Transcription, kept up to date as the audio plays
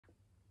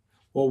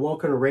Well,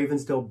 welcome to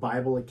Ravensdale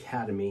Bible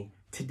Academy.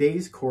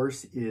 Today's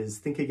course is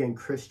Think Again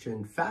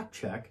Christian Fact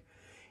Check.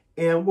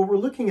 And what we're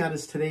looking at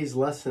is today's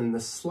lesson. The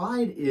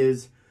slide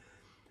is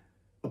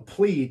a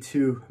plea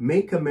to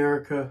make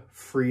America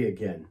free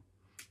again.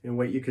 And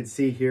what you can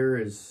see here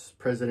is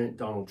President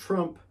Donald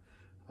Trump.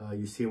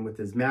 You see him with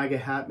his MAGA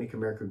hat, Make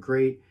America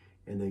Great.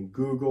 And then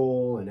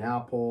Google and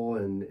Apple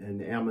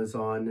and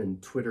Amazon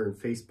and Twitter and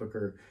Facebook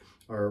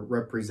are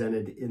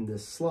represented in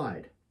this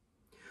slide.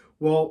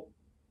 Well,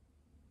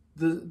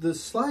 the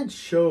slide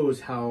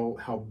shows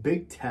how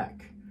big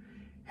tech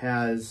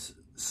has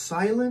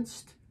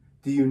silenced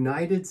the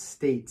United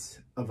States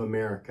of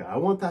America. I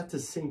want that to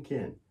sink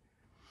in.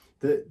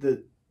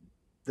 The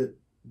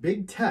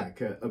big tech,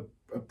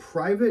 a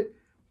private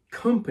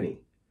company,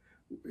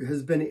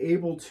 has been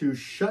able to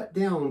shut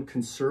down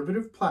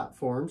conservative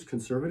platforms,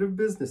 conservative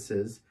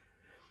businesses,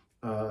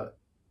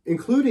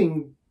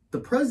 including the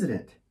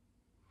president.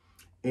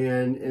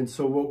 And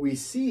so what we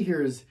see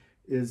here is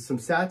some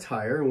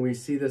satire, and we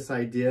see this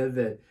idea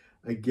that,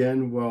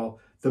 again, well,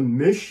 the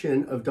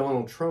mission of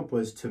Donald Trump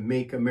was to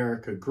make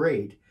America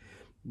great.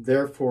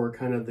 Therefore,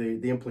 kind of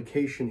the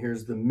implication here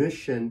is the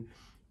mission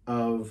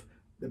of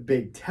the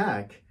big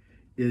tech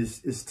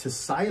is to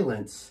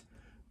silence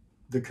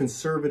the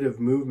conservative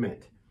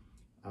movement.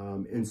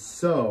 And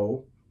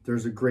so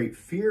there's a great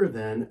fear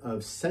then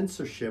of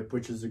censorship,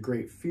 which is a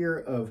great fear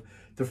of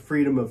the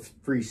freedom of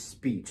free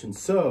speech. And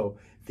so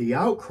the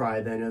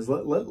outcry then is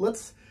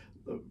let's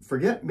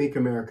forget make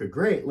America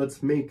great.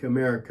 Let's make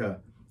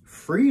America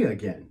free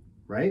again,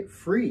 right?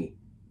 Free.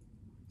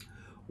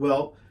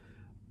 Well,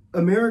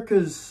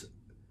 America's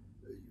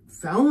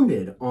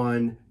founded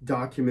on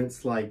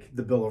documents like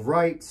the Bill of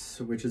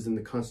Rights, which is in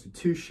the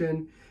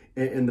Constitution,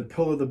 and the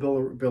pillar of the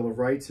Bill of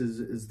Rights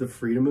is the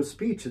freedom of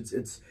speech.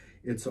 It's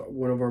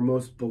one of our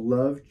most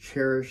beloved,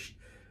 cherished,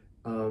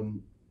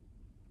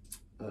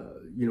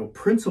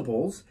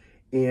 principles.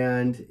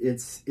 And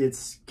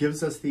it's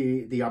gives us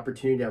the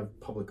opportunity to have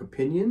public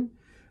opinion,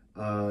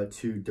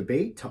 to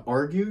debate, to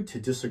argue, to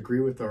disagree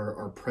with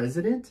our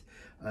president,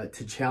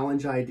 to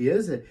challenge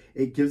ideas.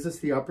 It gives us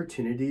the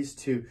opportunities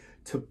to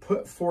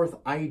put forth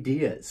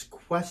ideas,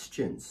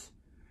 questions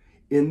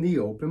in the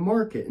open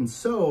market. And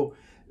so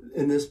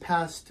in this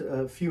past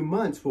few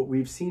months, what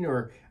we've seen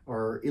are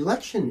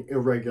election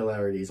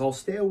irregularities. I'll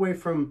stay away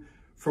from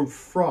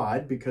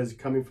fraud, because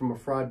coming from a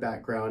fraud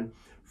background,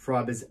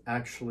 fraud is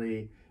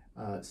actually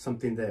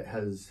something that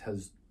has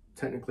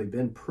technically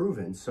been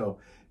proven. So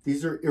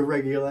these are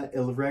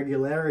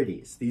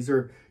irregularities. These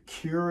are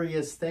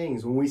curious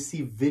things. When we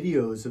see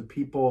videos of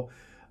people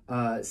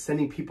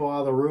sending people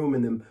out of the room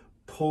and then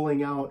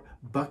pulling out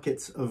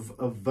buckets of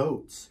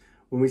votes,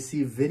 when we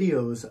see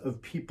videos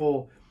of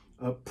people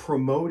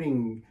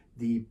promoting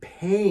the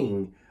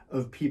paying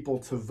of people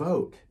to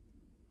vote,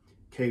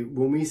 okay,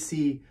 when we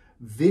see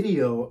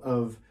video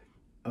of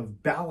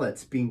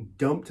ballots being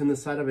dumped in the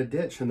side of a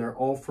ditch and they're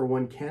all for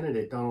one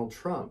candidate, Donald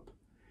Trump.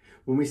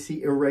 When we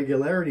see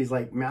irregularities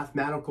like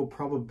mathematical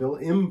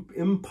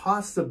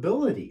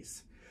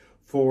impossibilities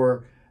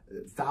for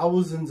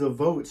thousands of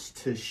votes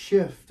to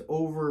shift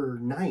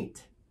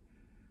overnight.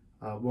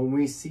 When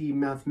we see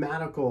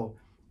mathematical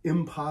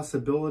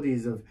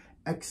impossibilities of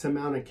X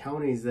amount of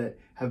counties that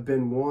have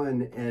been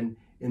won, and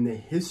in the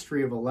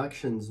history of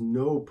elections,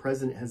 no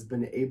president has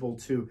been able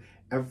to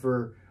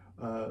ever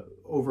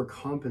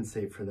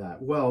overcompensate for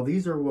that. Well,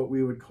 these are what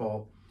we would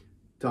call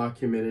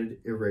documented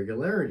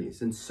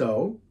irregularities. And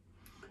so,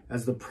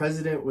 as the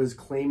president was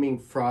claiming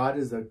fraud,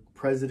 as the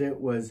president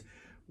was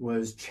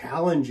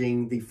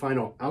challenging the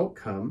final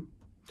outcome,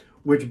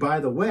 which, by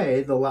the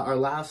way, our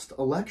last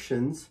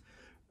elections,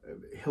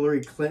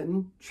 Hillary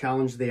Clinton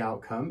challenged the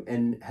outcome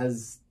and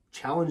has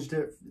challenged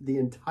it the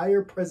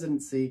entire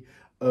presidency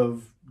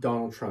of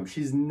Donald Trump.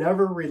 She's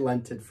never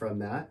relented from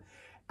that.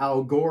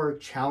 Al Gore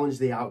challenged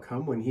the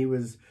outcome when he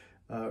was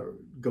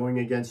going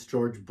against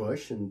George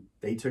Bush, and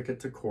they took it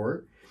to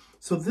court.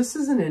 So this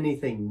isn't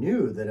anything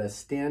new that a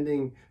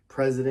standing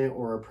president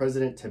or a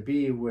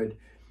president-to-be would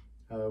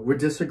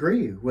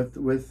disagree with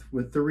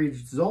the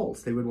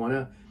results. They would want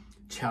to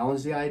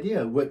challenge the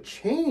idea. What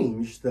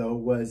changed, though,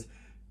 was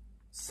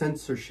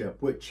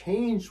censorship. What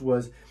changed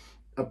was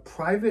a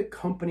private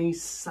company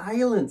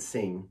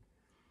silencing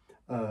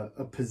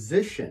a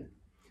position.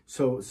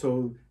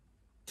 So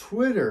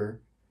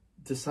Twitter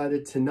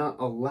decided to not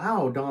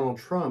allow Donald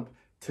Trump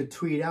to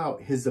tweet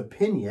out his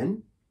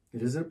opinion.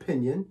 It is an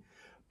opinion,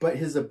 but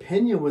his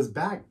opinion was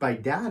backed by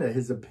data.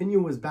 His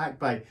opinion was backed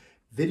by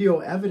video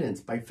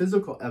evidence, by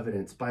physical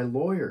evidence, by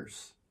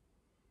lawyers.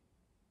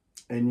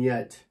 And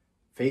yet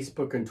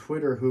Facebook and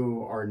Twitter,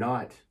 who are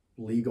not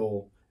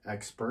legal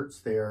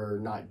experts, they are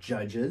not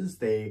judges,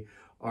 they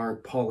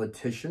aren't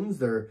politicians,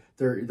 they're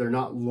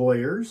not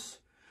lawyers.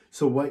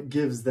 So what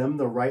gives them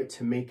the right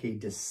to make a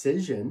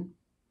decision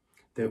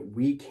that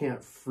we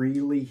can't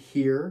freely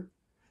hear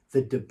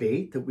the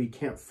debate, that we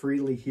can't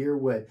freely hear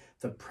what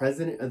the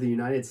President of the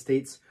United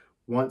States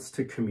wants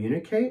to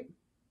communicate?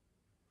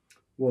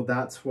 Well,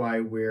 that's why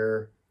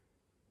we're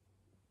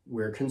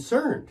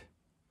concerned.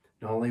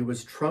 Not only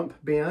was Trump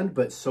banned,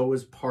 but so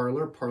was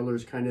Parler. Parler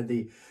is kind of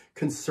the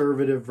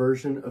conservative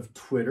version of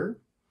Twitter,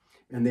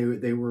 and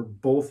they were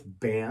both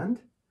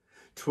banned.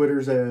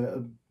 Twitter's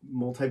a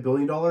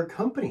multi-billion-dollar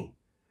company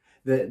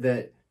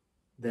that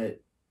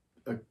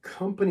a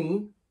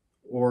company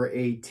or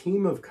a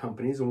team of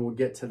companies, and we'll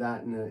get to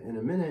that in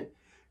a minute,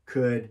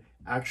 could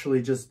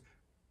actually just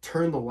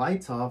turn the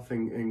lights off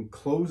and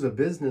close a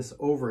business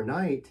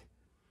overnight.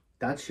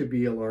 That should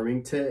be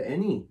alarming to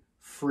any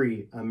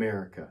free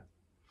America.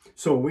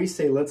 So when we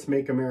say, let's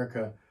make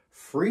America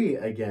free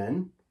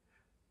again,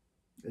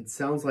 it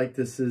sounds like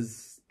this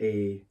is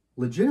a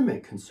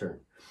legitimate concern.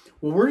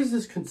 Well, where does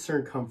this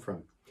concern come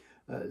from?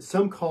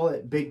 Some call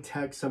it big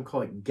tech, some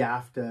call it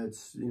GAFTA.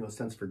 It's,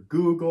 stands for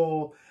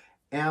Google,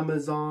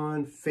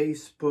 Amazon,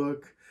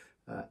 Facebook,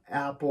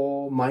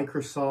 Apple,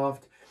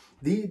 Microsoft.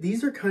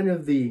 These are kind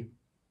of the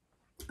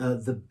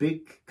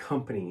big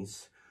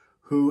companies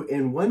who,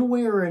 in one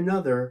way or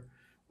another,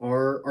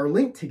 are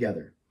linked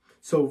together.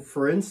 So,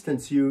 for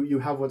instance, you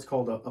have what's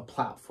called a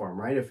platform,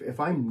 right?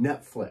 If I'm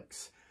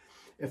Netflix,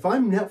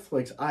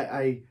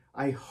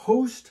 I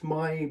host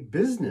my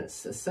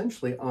business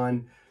essentially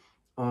on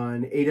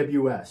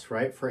AWS,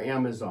 right? For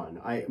Amazon,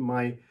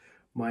 my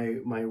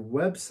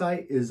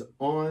website is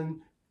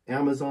on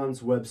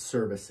Amazon's web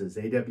services,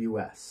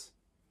 AWS.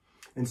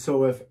 And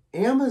so if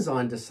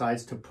Amazon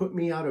decides to put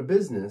me out of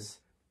business,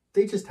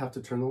 they just have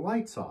to turn the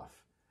lights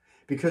off,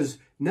 because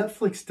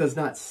Netflix does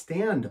not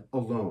stand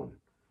alone.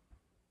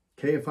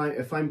 Okay,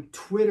 if I'm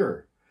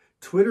Twitter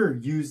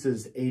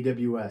uses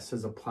AWS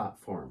as a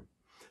platform.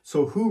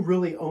 So who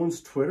really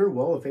owns Twitter?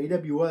 Well, if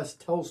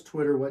AWS tells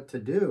Twitter what to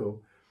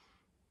do,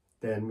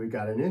 then we've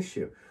got an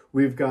issue.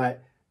 We've got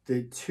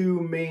the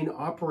two main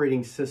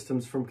operating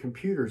systems from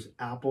computers,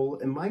 Apple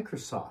and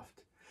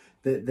Microsoft,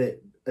 that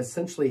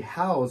essentially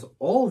house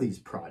all these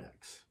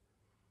products.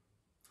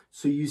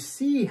 So you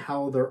see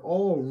how they're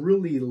all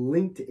really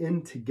linked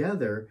in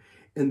together,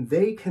 and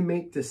they can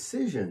make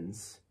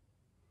decisions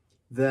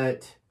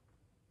that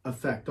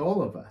affect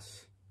all of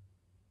us.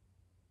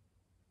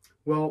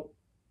 Well,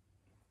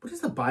 what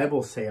does the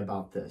Bible say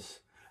about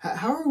this?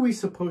 How are we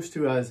supposed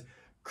to, as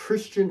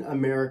Christian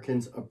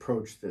Americans,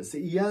 approach this?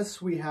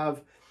 Yes, we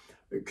have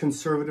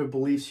conservative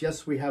beliefs.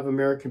 Yes, we have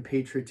American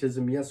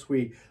patriotism. Yes,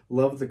 we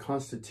love the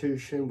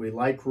Constitution. We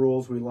like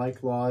rules. We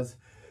like laws.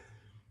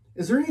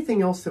 Is there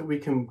anything else that we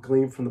can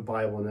glean from the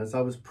Bible? And as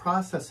I was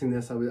processing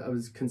this, I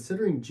was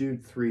considering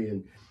Jude 3.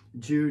 And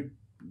Jude,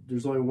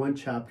 there's only one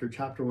chapter.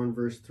 Chapter 1,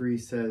 verse 3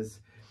 says,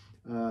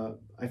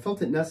 I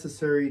felt it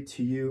necessary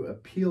to you,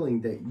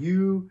 appealing that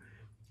you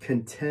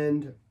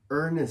contend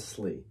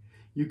earnestly.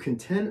 You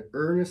contend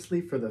earnestly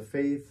for the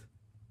faith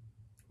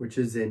which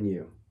is in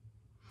you.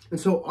 And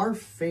so our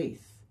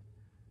faith,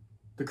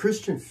 the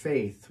Christian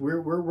faith,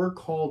 we're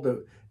called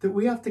that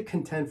we have to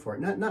contend for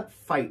it. Not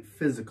fight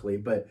physically,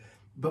 but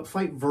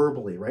fight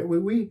verbally, right?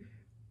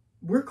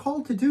 We're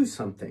called to do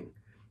something.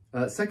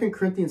 2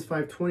 Corinthians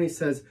 5:20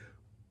 says,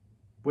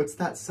 what's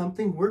that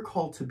something? We're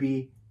called to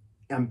be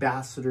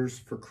ambassadors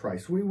for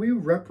Christ. We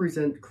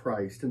represent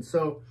Christ. And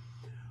so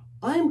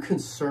I'm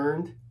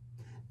concerned,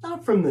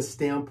 not from the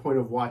standpoint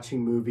of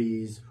watching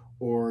movies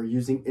or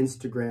using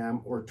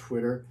Instagram or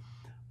Twitter.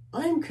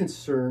 I'm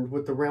concerned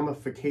what the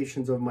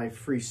ramifications of my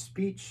free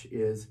speech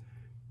is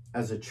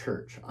as a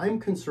church. I'm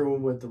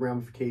concerned what the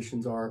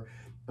ramifications are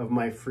of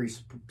my free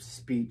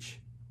speech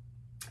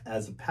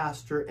as a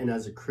pastor and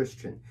as a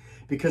Christian,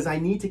 because I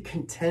need to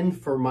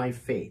contend for my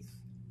faith.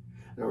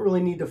 I don't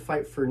really need to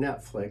fight for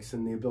Netflix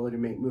and the ability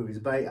to make movies,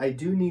 but I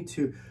do need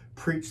to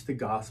preach the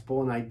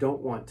gospel, and I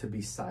don't want to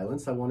be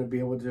silenced. I want to be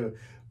able to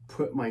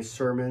put my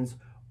sermons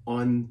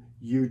on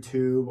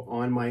YouTube,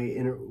 on my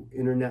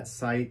internet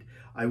site.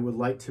 I would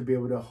like to be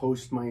able to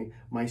host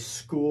my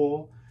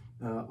school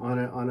on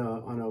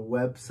a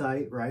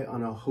website, right,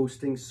 on a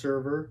hosting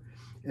server.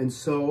 And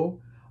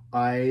so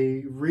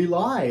I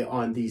rely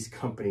on these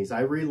companies.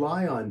 I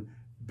rely on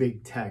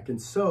big tech.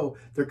 And so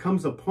there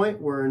comes a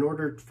point where, in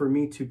order for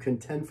me to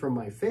contend for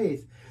my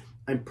faith,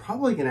 I'm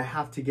probably going to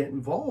have to get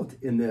involved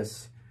in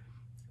this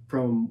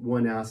from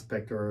one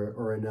aspect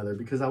or another,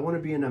 because I want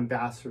to be an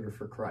ambassador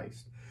for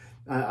Christ.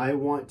 I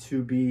want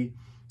to be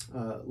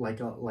like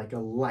a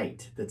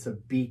light that's a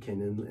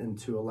beacon, and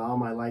to allow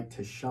my light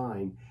to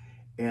shine.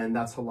 And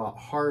that's a lot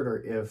harder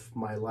if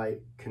my light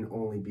can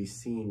only be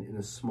seen in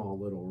a small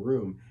little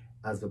room,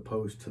 as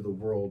opposed to the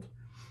World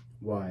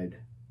Wide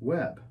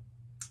Web.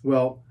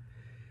 Well,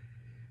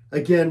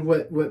 again,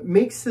 what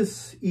makes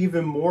this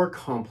even more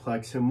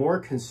complex and more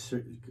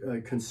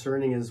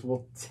concerning is,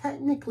 well,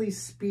 technically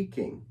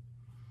speaking,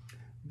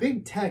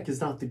 big tech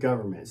is not the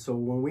government. So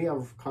when we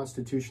have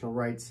constitutional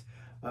rights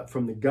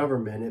from the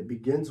government, it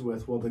begins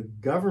with, well, the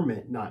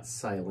government not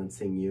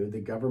silencing you,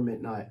 the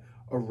government not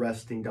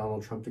arresting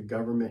Donald Trump, the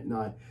government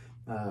not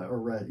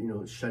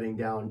shutting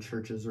down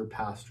churches or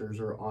pastors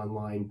or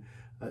online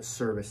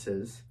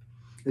services.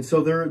 And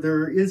so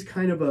there is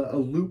kind of a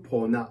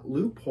loophole, and that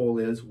loophole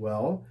is,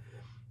 well,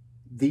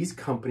 these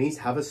companies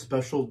have a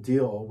special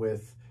deal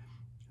with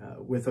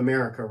with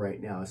America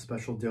right now, a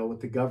special deal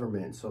with the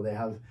government. So they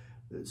have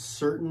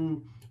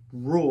certain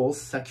rules,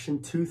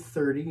 Section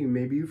 230,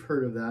 maybe you've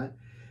heard of that,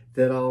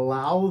 that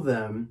allow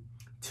them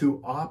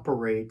to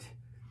operate,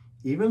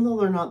 even though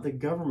they're not the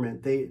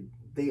government,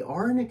 they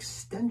are an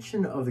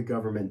extension of the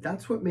government.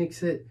 That's what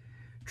makes it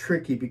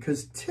tricky,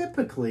 because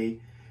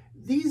typically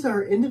these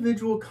are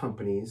individual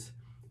companies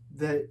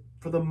that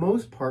for the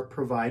most part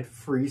provide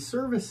free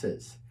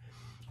services.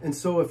 And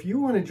so if you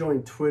want to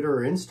join Twitter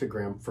or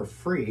Instagram for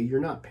free, you're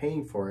not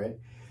paying for it,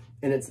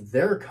 and it's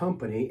their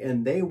company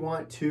and they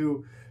want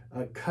to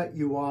cut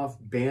you off,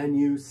 ban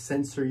you,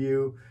 censor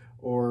you,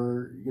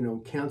 or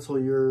cancel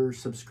your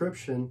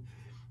subscription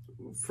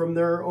from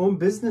their own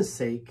business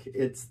sake,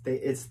 it's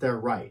their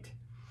right.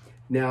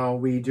 Now,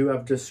 we do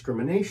have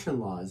discrimination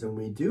laws and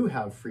we do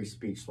have free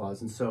speech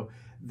laws, and so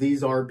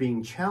these are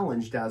being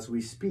challenged as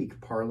we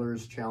speak. Parler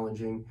is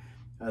challenging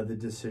the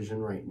decision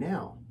right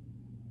now.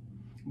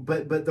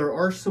 But there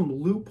are some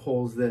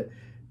loopholes that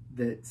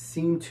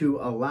seem to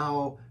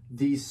allow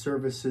these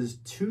services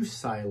to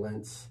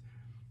silence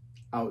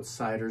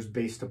outsiders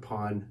based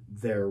upon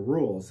their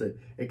rules.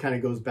 It kind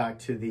of goes back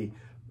to the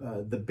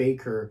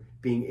baker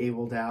being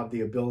able to have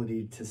the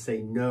ability to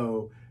say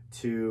no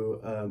to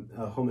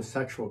a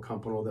homosexual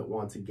couple that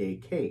wants a gay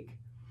cake.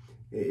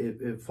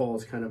 It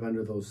falls kind of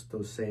under those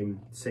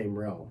same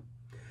realm.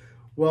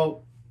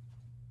 Well,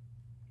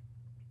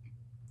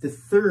 the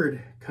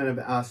third kind of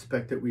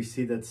aspect that we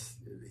see that's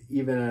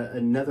even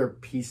another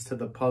piece to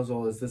the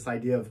puzzle is this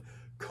idea of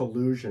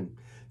collusion.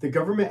 The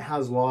government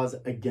has laws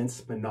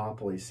against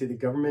monopoly. See, the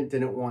government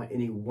didn't want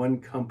any one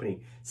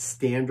company,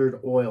 Standard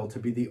Oil, to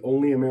be the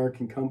only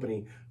American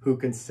company who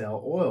can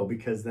sell oil,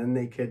 because then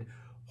they could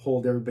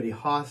hold everybody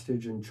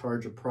hostage and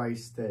charge a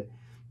price that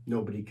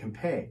nobody can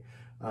pay.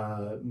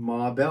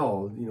 Ma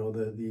Bell,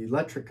 the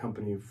electric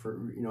company,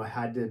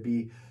 had to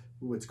be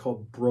what's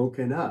called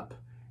broken up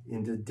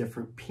into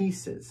different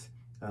pieces.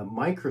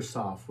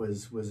 Microsoft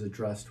was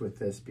addressed with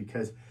this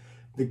because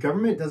the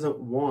government doesn't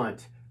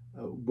want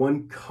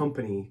one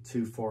company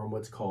to form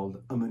what's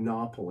called a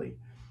monopoly,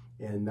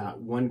 and that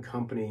one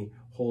company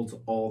holds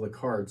all the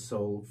cards.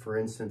 So for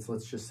instance,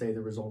 let's just say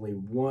there was only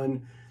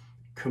one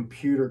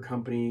computer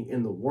company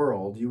in the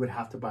world, you would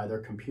have to buy their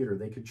computer.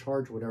 They could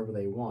charge whatever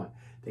they want.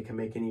 They can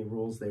make any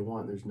rules they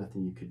want. There's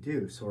nothing you could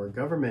do. So our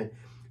government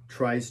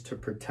tries to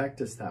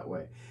protect us that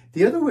way.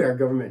 The other way our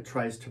government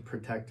tries to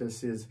protect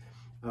us is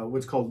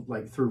what's called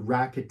through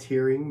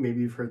racketeering.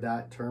 Maybe you've heard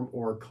that term,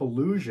 or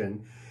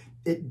collusion.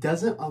 It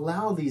doesn't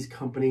allow these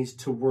companies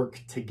to work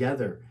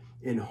together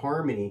in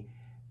harmony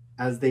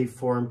as they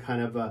form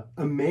kind of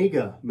a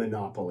mega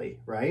monopoly,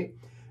 right?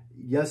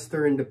 Yes,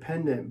 they're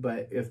independent,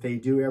 but if they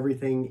do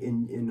everything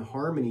in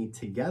harmony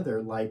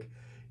together, like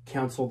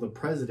cancel the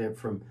president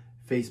from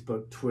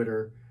Facebook,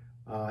 Twitter,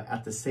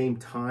 at the same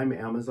time,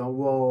 Amazon,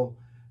 well,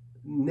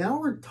 now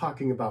we're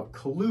talking about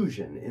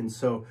collusion. And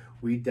so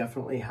we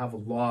definitely have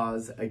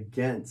laws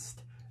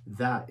against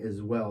that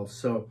as well.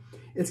 So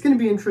it's going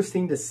to be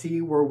interesting to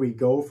see where we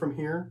go from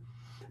here.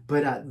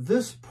 But at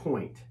this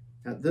point,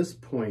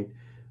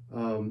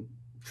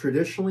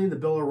 traditionally, the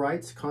Bill of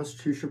Rights,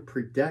 Constitution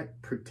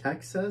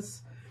protects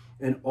us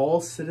and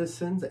all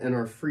citizens and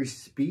our free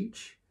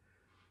speech.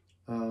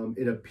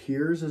 It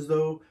appears as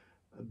though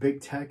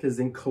big tech is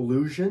in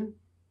collusion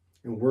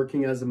and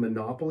working as a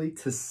monopoly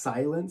to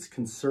silence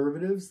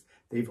conservatives.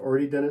 They've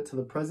already done it to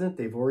the president.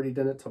 They've already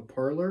done it to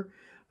Parler.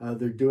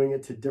 They're doing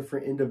it to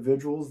different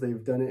individuals.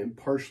 They've done it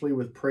partially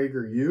with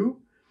PragerU.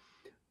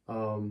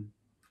 And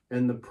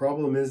the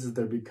problem is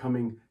they're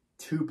becoming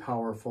too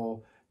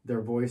powerful.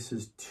 Their voice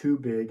is too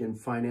big. And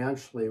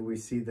financially, we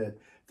see that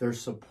they're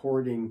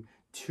supporting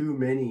too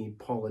many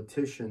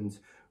politicians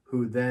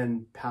who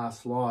then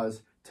pass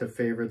laws to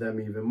favor them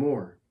even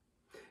more.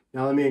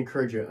 Now, let me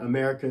encourage you.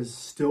 America is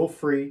still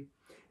free.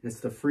 It's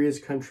the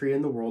freest country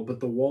in the world, but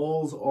the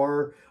walls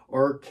are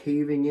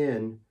caving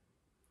in,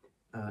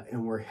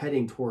 and we're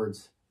heading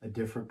towards a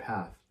different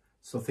path.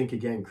 So think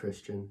again,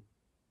 Christian.